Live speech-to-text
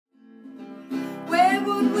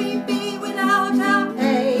we be without our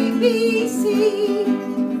ABC?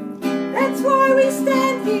 That's why we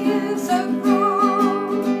stand here so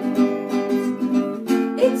proud.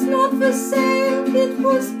 It's not for sale, it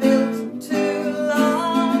was built to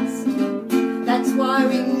last. That's why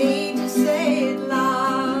we need to say it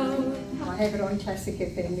loud. I have it on Classic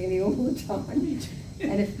FM nearly all the time.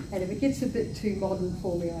 And if it gets a bit too modern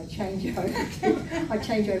for me, I change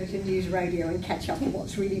over to news radio and catch up on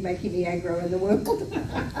what's really making me aggro in the world.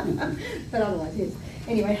 But otherwise, yes.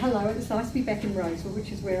 Anyway, hello, it's nice to be back in Roseville,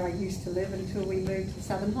 which is where I used to live until we moved to the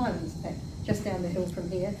Southern Highlands, in fact, just down the hill from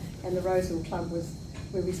here. And the Roseville Club was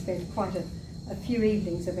where we spent quite a few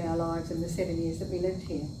evenings of our lives in the 7 years that we lived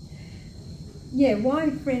here. Yeah, why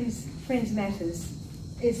Friends Matters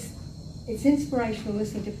is it's inspirational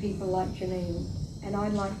listening to people like Janine. And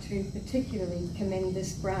I'd like to particularly commend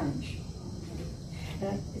this branch.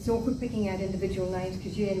 It's awkward picking out individual names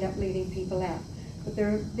because you end up leaving people out. But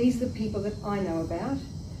these are the people that I know about.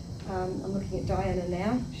 I'm looking at Diana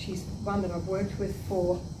now. She's one that I've worked with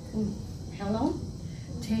for, how long?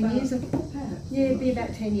 10 years? Yeah, it'd be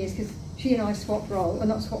about 10 years because she and I swapped roles, or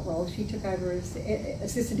not swapped roles, she took over as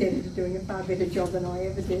assistant editor, doing a far better job than I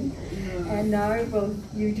ever did. And no, well,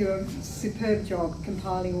 you do a superb job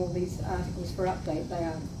compiling all these articles for Update. They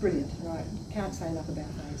are brilliant, right? Can't say enough about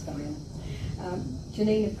those, Diana.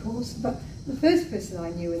 Janine, of course, but the first person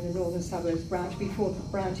I knew in the Northern Suburbs branch, before the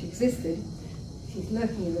branch existed, she's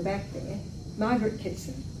lurking in the back there, Margaret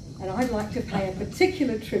Kitson. And I'd like to pay a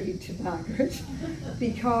particular tribute to Margaret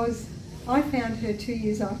because I found her 2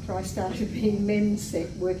 years after I started being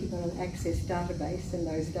MEMSEC, working on an Access database in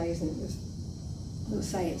those days, and it was, I would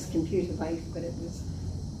say it's computer-based, but it was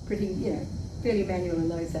pretty, you know, fairly manual in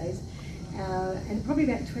those days. And probably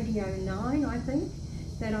about 2009, I think,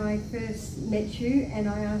 that I first met you, and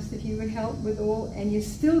I asked if you would help with all, and you're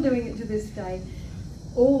still doing it to this day,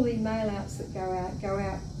 all the mail-outs that go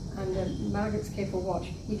out under Margaret's careful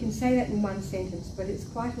watch. You can say that in one sentence, but it's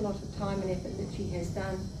quite a lot of time and effort that she has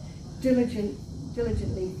done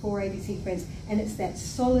diligently for ABC Friends, and it's that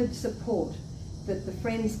solid support that the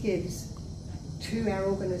Friends gives to our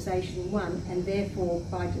organisation, one, and therefore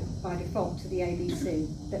by default to the ABC,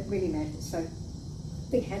 that really matters. So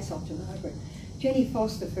big hats off to Margaret. Jenny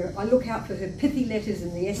Foster, I look out for her pithy letters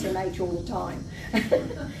in the SMH all the time.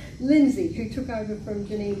 Lindsay, who took over from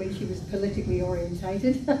Janine when she was politically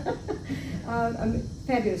orientated.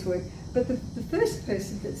 Fabulous work. But the first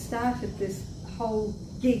person that started this whole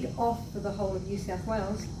gig off for the whole of New South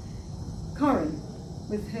Wales, Corinne,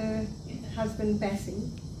 with her husband Bassie,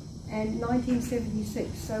 and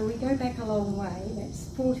 1976. So we go back a long way. That's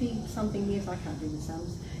 40-something years. I can't do the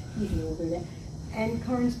sums. You can all do that. And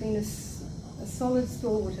Corinne's been a solid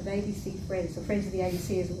stalwart of ABC Friends, or Friends of the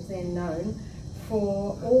ABC as it was then known,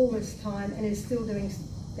 for all this time, and is still doing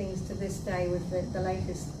things to this day with the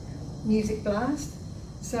latest music blast.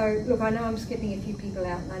 So look, I know I'm skipping a few people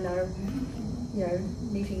out, and I know, you know,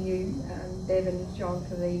 meeting you, Bev and John,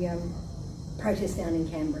 for the protest down in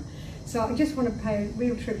Canberra. So I just want to pay a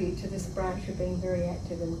real tribute to this branch for being very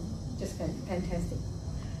active and just fantastic.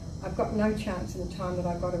 I've got no chance in the time that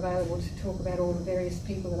I've got available to talk about all the various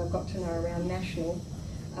people that I've got to know around National.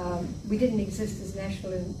 We didn't exist as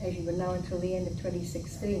National, as you would know, until the end of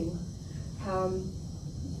 2016.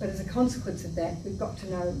 But as a consequence of that, we've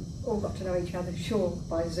all got to know each other, sure,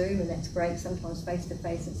 by Zoom, and that's great. Sometimes face to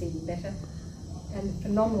face, it's even better. And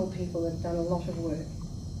phenomenal people have done a lot of work.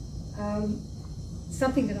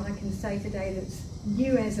 Something that I can say today that's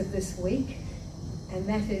new as of this week, and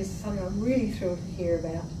that is something I'm really thrilled to hear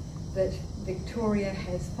about, that Victoria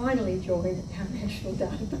has finally joined our national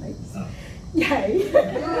database. Oh. Yay!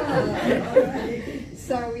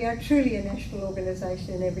 So we are truly a national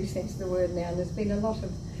organisation in every sense of the word now, and there's been a lot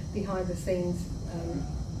of behind the scenes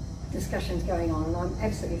discussions going on, and I'm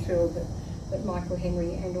absolutely thrilled that Michael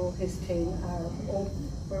Henry and all his team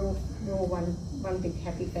we're all one big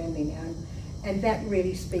happy family now, and that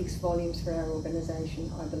really speaks volumes for our organisation,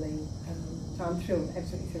 I believe. So I'm thrilled,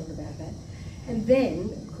 absolutely thrilled about that. And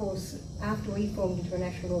then, of course, after we formed into a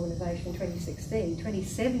national organisation in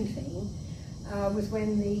 2017 was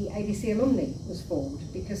when the ABC Alumni was formed,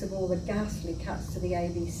 because of all the ghastly cuts to the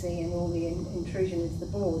ABC and all the intrusion into the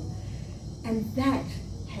board. And that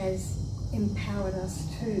has empowered us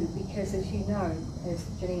too, because as you know, as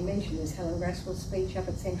Janine mentioned, there's Helen Grasswell's speech up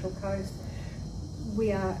at Central Coast.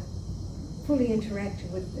 We are fully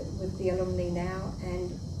interactive with the alumni now,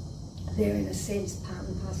 and they're in a sense part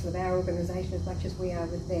and parcel of our organisation as much as we are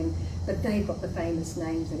with them, but they've got the famous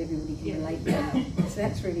names that everybody can relate to, so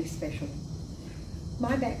that's really special.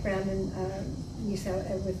 My background in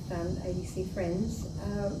with ABC Friends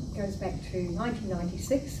goes goes back to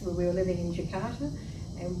 1996, where we were living in Jakarta,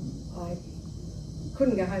 and I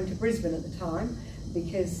couldn't go home to Brisbane at the time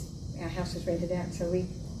because our house was rented out, so we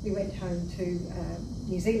went home to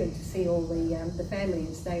New Zealand to see all the family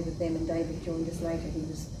and stay with them, and David joined us later. He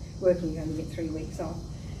was working, you only get 3 weeks off.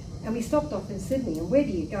 And we stopped off in Sydney, and where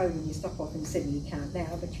do you go when you stop off in Sydney? You can't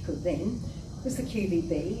now, but you could then. It was the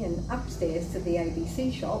QVB, and upstairs to the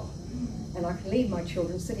ABC shop, and I could leave my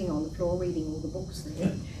children sitting on the floor reading all the books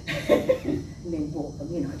there, and then bought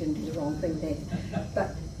them, you know, I didn't do the wrong thing there.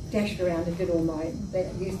 But dashed around and did all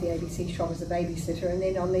used the ABC shop as a babysitter, and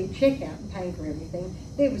then on the checkout and paying for everything,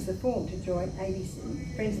 there was the form to join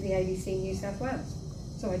ABC, Friends of the ABC New South Wales.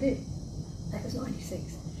 So I did. That was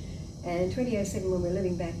 96. And in 2007, when we were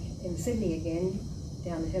living back in Sydney again,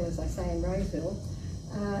 down the hill, as I say, in Roseville,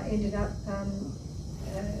 ended up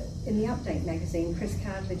in the Update magazine. Chris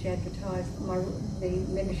Cartledge advertised the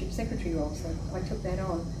membership secretary role, so I took that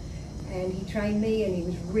on. And he trained me, and he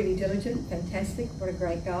was really diligent, fantastic, what a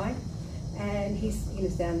great guy. And he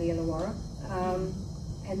was down the Illawarra.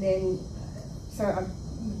 And then, so I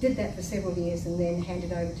did that for several years and then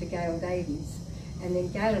handed over to Gail Davies. And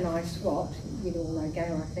then Gail and I swapped, you'd all know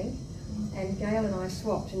Gail, I think. And Gail and I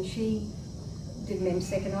swapped, and she did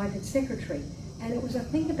MEMSEC and I did secretary. And it was, I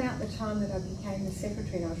think, about the time that I became the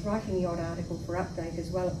secretary, and I was writing the odd article for Update as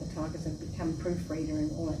well at the time, because I'd become proofreader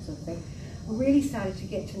and all that sort of thing. I really started to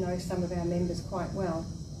get to know some of our members quite well.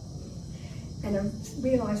 And I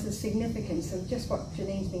realised the significance of just what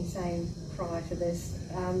Janine's been saying prior to this,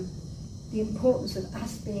 the importance of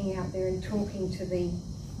us being out there and talking to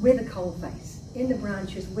we're the coalface. In the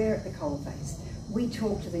branches, we're at the coalface. We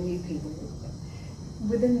talk to the new people.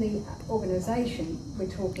 Within the organisation, we're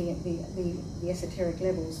talking at the esoteric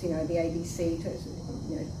levels, you know, the ABC,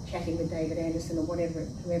 you know, chatting with David Anderson or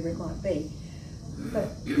whoever it might be. But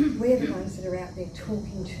we're the ones that are out there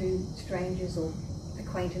talking to strangers or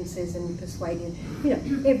acquaintances and persuading. You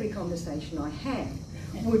know, every conversation I have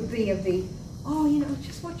would be of oh, you know, I was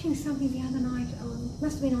just watching something the other night,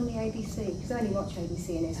 must have been on the ABC, because I only watch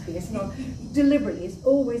ABC and SBS, and it's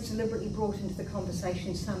always deliberately brought into the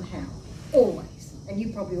conversation somehow, always. And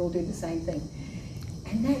you probably all do the same thing.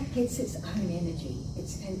 And that gets its own energy.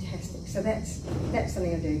 It's fantastic. So that's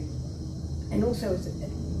something I do. And also, at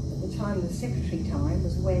the time, the secretary time,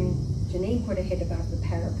 was when Janine put her head above the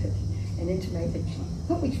parapet and intimated she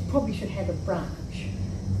thought we probably should have a branch.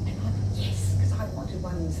 And I thought, yes, because I wanted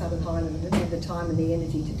one in the Southern Highlands and didn't have the time and the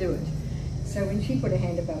energy to do it. So when she put her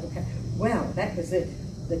hand above the parapet, well, that was it.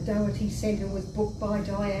 The Doherty Centre was booked by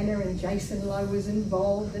Diana, and Jason Lowe was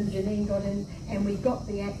involved, and Janine got in, and we got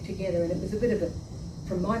the act together. And it was a bit of a,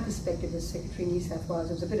 from my perspective as Secretary of New South Wales,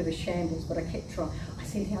 it was a bit of a shambles, but I kept trying. I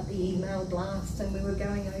sent out the email blasts, and we were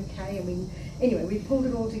going okay, and anyway, we pulled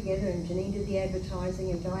it all together, and Janine did the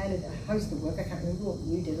advertising, and Diana did a host of work. I can't remember what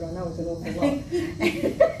you did, but I know it was an awful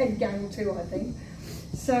lot. And Gail too, I think.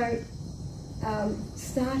 So,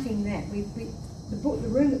 starting that, the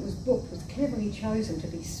room that was booked was cleverly chosen to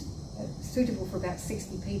be suitable for about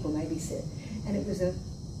 60 people, maybe, and it was a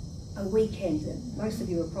weekend. Most of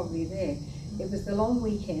you were probably there. It was the long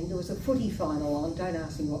weekend. There was a footy final on. Don't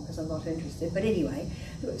ask me what, because I'm not interested. But anyway,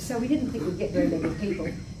 so we didn't think we'd get very many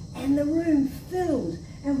people, and the room filled,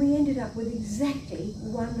 and we ended up with exactly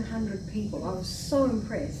 100 people. I was so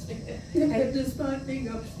impressed. And despite being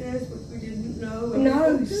upstairs, but we didn't know.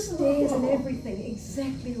 No, stairs and everything,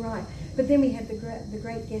 exactly right. But then we had the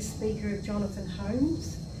great guest speaker of Jonathan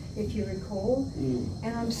Holmes, if you recall.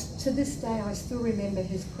 And to this day, I still remember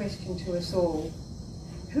his question to us all.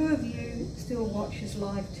 Who of you still watches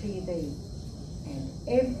live TV? And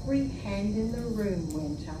every hand in the room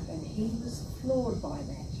went up, and he was floored by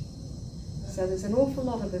that. So there's an awful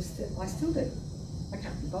lot of us, I still do. I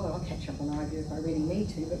can't be bothered, I'll catch up on iView if I really need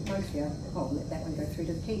to, but mostly I'll let that one go through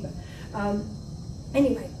to the keeper.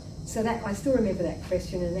 Anyway, so that I still remember that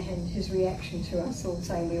question and his reaction to us all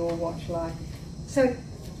saying we all watch live. So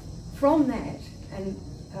from that, and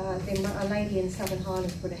then a lady in Southern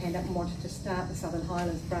Highlands put her hand up and wanted to start the Southern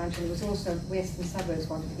Highlands branch, and there was also Western Suburbs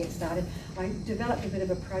wanted to get started. I developed a bit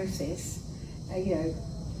of a process, you know,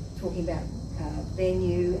 talking about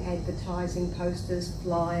venue, advertising, posters,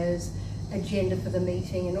 flyers, agenda for the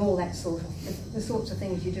meeting, and all that sort of, the sorts of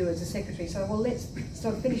things you do as a secretary. So, well, I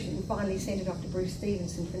finished it and finally sent it off to Bruce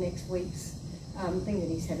Stevenson for next week's thing that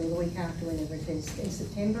he's having the week after, whenever it is. In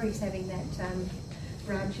September, he's having that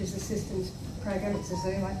branches assistance program. It's a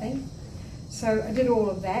Zoom, I think. So I did all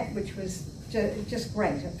of that, which was just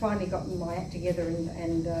great. I finally got my act together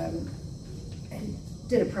and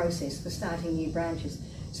did a process for starting new branches.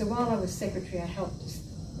 So while I was secretary, I helped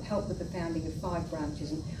with the founding of 5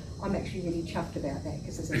 branches, and I'm actually really chuffed about that,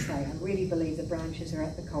 because as I say, I really believe the branches are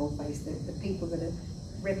at the coalface. The people that are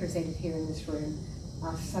represented here in this room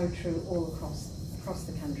are so true all across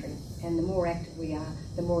the country. And the more active we are,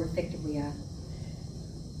 the more effective we are.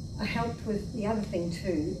 I helped with the other thing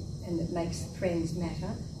too, and that makes friends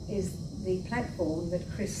matter, is the platform that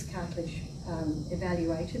Chris Cartledge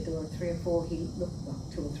evaluated. There were 3 or 4 well,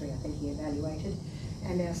 2 or 3 I think he evaluated,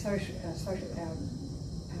 and our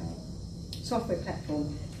software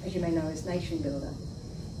platform, as you may know, is Nation Builder,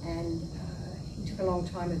 and he took a long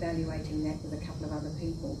time evaluating that with a couple of other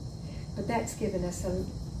people. But that's given us a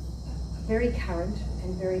very current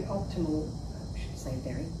and very optimal, I should say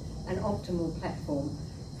an optimal platform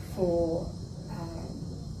for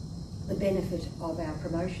the benefit of our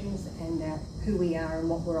promotions and who we are and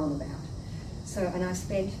what we're on about. So, and I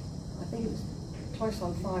spent, I think it was close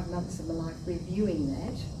on 5 months of my life reviewing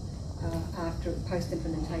that after a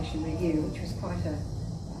post-implementation review, which was quite a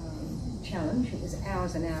challenge. It was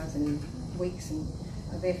hours and hours and weeks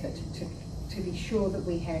of effort to be sure that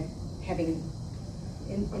we having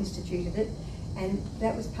instituted it, and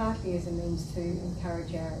that was partly as a means to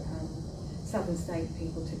encourage our southern state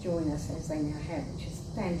people to join us, as they now have, which is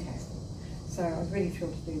fantastic. So I was really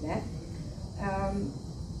thrilled to do that.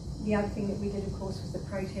 The other thing that we did, of course, was the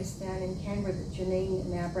protests down in Canberra that Janine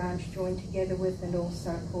and our branch joined together with, and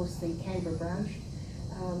also, of course, the Canberra branch,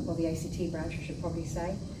 or the ACT branch, I should probably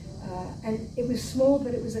say. And it was small,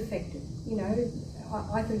 but it was effective. You know,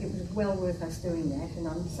 I think it was well worth us doing that, and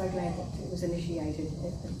I'm so glad that it was initiated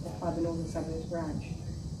by the Northern Suburbs branch.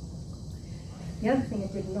 The other thing I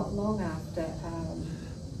did not long after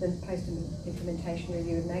the post-implementation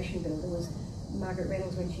review of Nation Builder was Margaret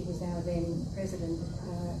Reynolds, when she was our then president,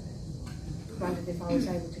 wondered if I was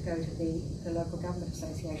able to go to the Local Government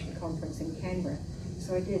Association conference in Canberra.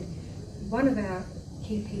 So I did. One of our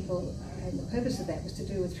key people, and the purpose of that was to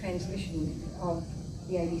do with transmission of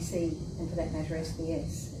the ABC, and for that matter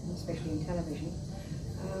SBS, especially in television.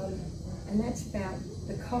 And that's about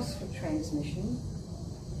the cost of transmission.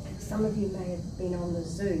 Some of you may have been on the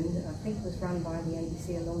Zoom that I think was run by the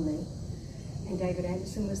ABC alumni, and David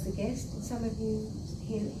Anderson was the guest. Did some of you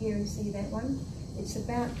hear and see that one? It's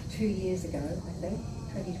about 2 years ago, I think,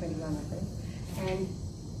 2021 I think, and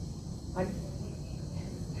I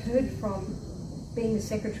heard from, being the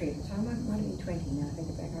secretary at the time, I might have been 20 now, I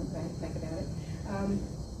think back about it,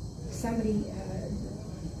 somebody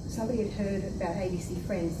had heard about ABC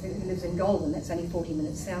Friends, who lives in Goulburn, that's only 40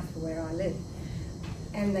 minutes south from where I live.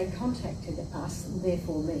 And they contacted us, and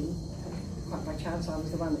therefore me, quite by chance I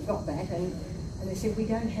was the one that got that, and they said, we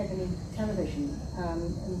don't have any television,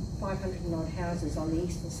 and 500 and odd houses on the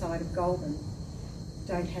eastern side of Goulburn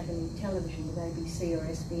don't have any television with ABC or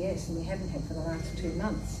SBS, and we haven't had for the last 2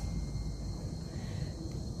 months.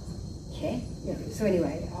 Yeah. So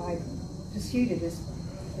anyway, I pursued it as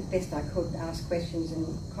best I could, asked questions and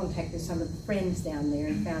contacted some of the friends down there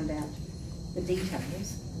and found out the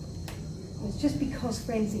details. It's just because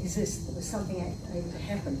Friends exist that was something able to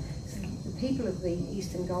happen. So the people of the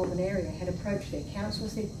Eastern Goulburn area had approached their council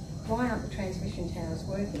and said, why aren't the transmission towers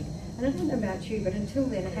working? And I don't know about you, but until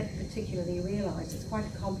then I hadn't particularly realised it's quite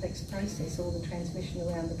a complex process, all the transmission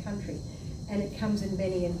around the country, and it comes in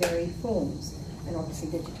many and varied forms. And obviously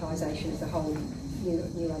digitisation is a whole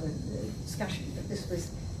new other discussion, but this was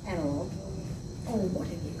analogue, or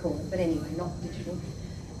whatever you call it, but anyway, not digital.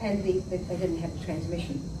 And they didn't have the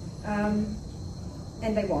transmission.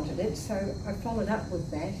 And they wanted it, so I followed up with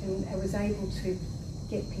that, and I was able to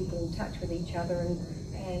get people in touch with each other, and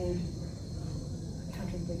I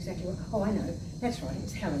can't remember exactly what, oh I know, that's right, it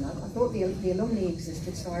was Helen. I thought the alumni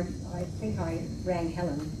existed, so I think I rang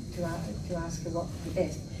Helen to ask her what would be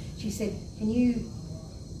best. She said, can you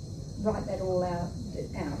write that all out,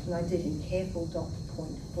 and I did, in careful dot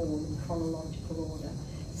point form in chronological order,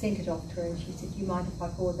 sent it off to her, and she said, do you mind if I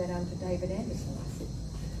forward that on to David Anderson? I said,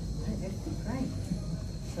 oh, that'd be great.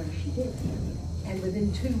 So she did. And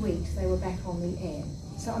within 2 weeks, they were back on the air.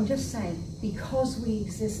 So I'm just saying, because we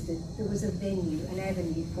existed, there was a venue, an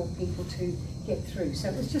avenue for people to get through. So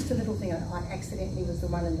it was just a little thing. I accidentally was the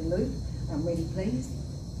one in the loop. I'm really pleased.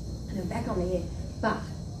 And I'm back on the air. But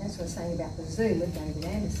that's what I was saying about the Zoom with David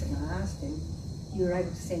Anderson. I asked him, you were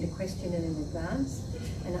able to send a question in advance,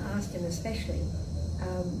 and I asked him especially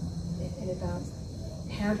in advance,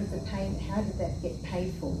 how did that get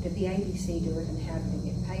paid for? Did the ABC do it, and how did it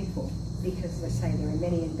get paid for? Because, as I say, there are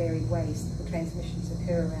many and varied ways that the transmissions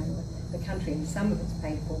occur around the country, and some of it's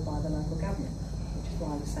paid for by the local government, which is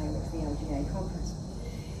why I was saying it's the LGA conference.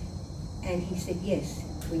 And he said, yes,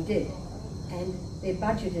 we did. And their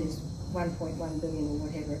budget is 1.1 billion or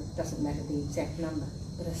whatever, it doesn't matter the exact number,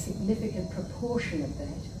 but a significant proportion of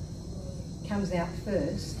that comes out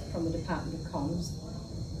first from the Department of Comms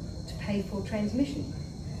to pay for transmission.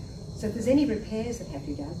 So if there's any repairs that have to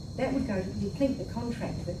be done, that would go, you'd think the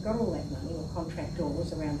contractor that got all that money, or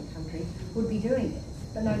contractors around the country, would be doing it.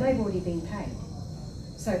 But no, they've already been paid.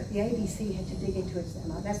 So the ABC had to dig into its,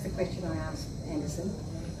 and that's the question I asked Anderson.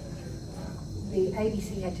 The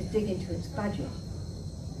ABC had to dig into its budget,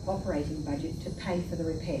 operating budget, to pay for the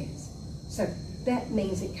repairs. So that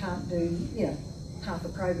means it can't do, you know, half a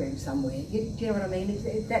program somewhere. Do you know what I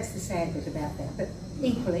mean? That's the sad bit about that. But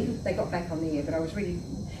equally, they got back on the air, but I was really...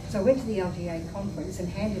 So I went to the LGA conference and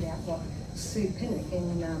handed out what Sue Pinnock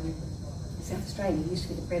in South Australia, used to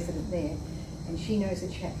be the president there, and she knows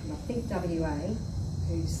a chap from, I think, WA,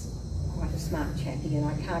 who's quite a smart chappie, and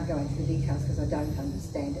I can't go into the details because I don't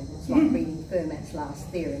understand it. It's like reading Fermat's last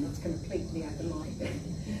theorem, it's completely over my head.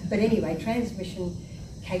 But anyway, transmission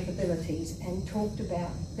capabilities, and talked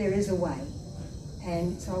about there is a way.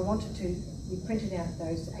 And so I wanted to, we printed out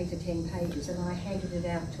those 8 or 10 pages, and I handed it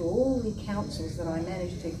out to all the councils that I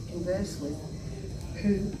managed to converse with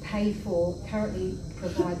who pay for, currently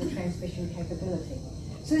provide the transmission capability.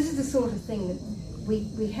 So this is the sort of thing that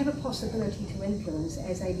we have a possibility to influence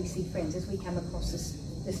as ABC Friends as we come across this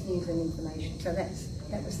news and information. So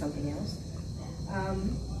that was something else.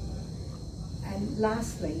 And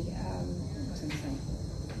lastly, what was I saying?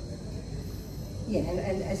 Yeah,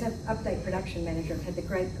 and as an Update production manager, I've had the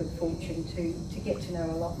great good fortune to get to know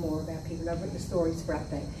a lot more about people. I've written stories for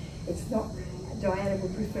Update. It's not, Diana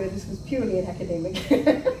would prefer this was purely an academic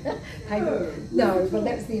paper. No, but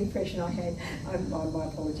that's the impression I had. My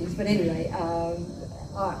apologies. But anyway,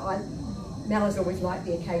 Mel has always liked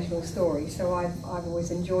the occasional story, so I've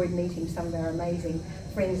always enjoyed meeting some of our amazing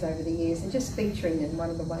friends over the years and just featuring them. One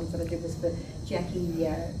of the ones that I did was for Jackie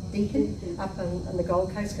Deacon up on the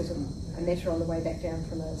Gold Coast, because I met her on the way back down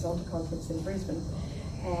from a Zonta conference in Brisbane,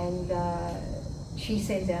 and she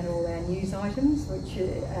sends out all our news items, which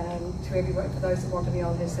to everyone, for those that want to be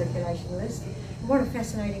on her circulation list. And what a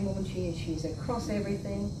fascinating woman she is. She's across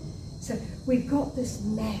everything. So we've got this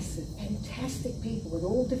mass of fantastic people with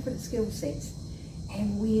all different skill sets,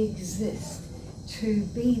 and we exist to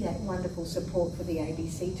be that wonderful support for the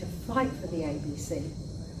ABC, to fight for the ABC.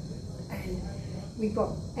 And we've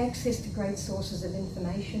got access to great sources of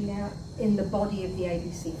information now in the body of the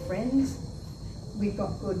ABC Friends. We've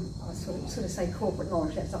got good, I sort of say corporate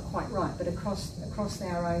knowledge, that's not quite right, but across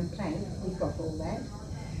our own planet, we've got all that.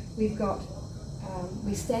 We've got,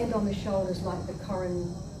 we stand on the shoulders like the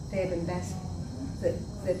Corin Fairbairn Bass that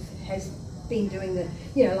has been doing the,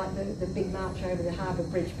 you know, like the big march over the Harbour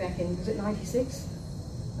Bridge back in, was it 96?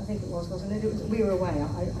 I think it was, wasn't it? We were away,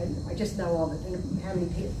 I just know of it, and how many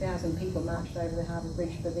thousand people marched over the Harbour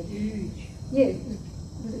Bridge for the... Huge. Yeah,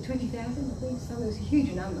 was it 20,000, I think? So it was a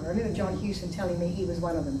huge number. I remember John Hewson telling me he was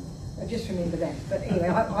one of them. I just remember that. But anyway,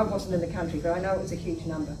 I wasn't in the country, but I know it was a huge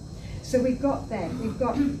number. So we've got that. We've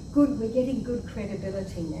got good, we're getting good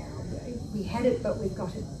credibility now. We had it, but we've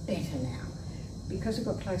got it better now. Because we've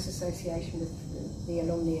got close association with the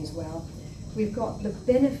alumni as well. We've got the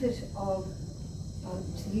benefit of,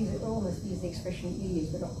 to use it, almost use the expression you use,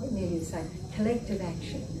 but not quite nearly the same, collective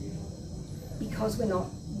action. Because we're not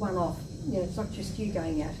one-off. You know, it's not just you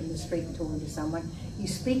going out in the street and talking to someone. You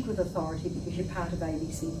speak with authority because you're part of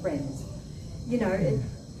ABC Friends. You know,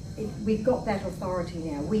 we've got that authority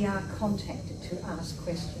now. We are contacted to ask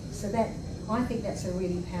questions. So that, I think that's a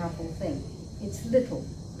really powerful thing. It's little,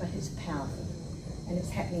 but it's powerful. And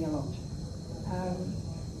it's happening a lot.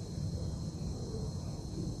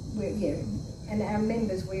 And our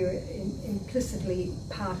members, we're implicitly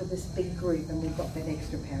part of this big group, and we've got that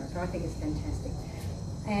extra power. So I think it's fantastic.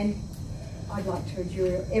 And I'd like to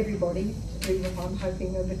adjure everybody to do what I'm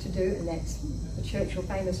hoping never to do, and that's the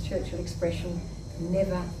famous Churchill expression,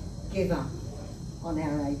 never give up on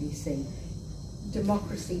our ABC.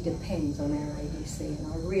 Democracy depends on our ABC,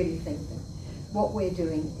 and I really think that what we're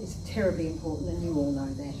doing is terribly important, and you all know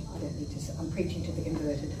that. I don't need to say, I'm preaching to the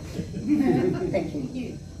converted. Thank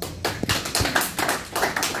you.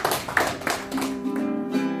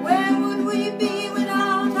 Where would we be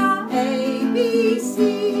without our ABC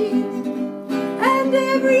and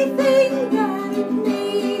everything that it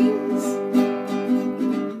means?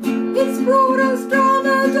 It's brought us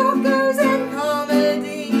drama, docos and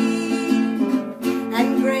comedy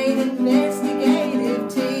and great investigative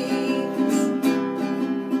teams.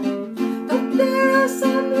 But there are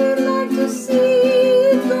some who'd like to see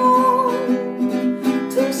it gone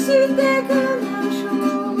to suit their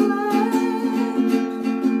commercial end.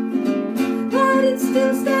 But it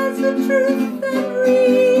still stands for truth and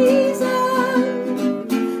reason,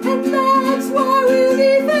 and that's why we'll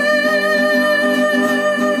defend.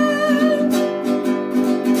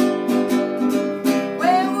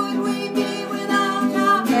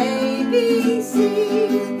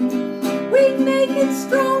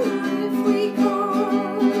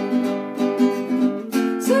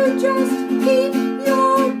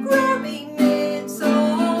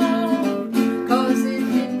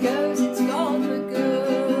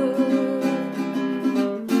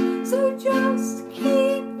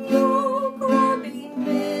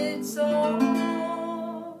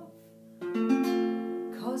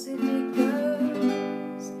 Was it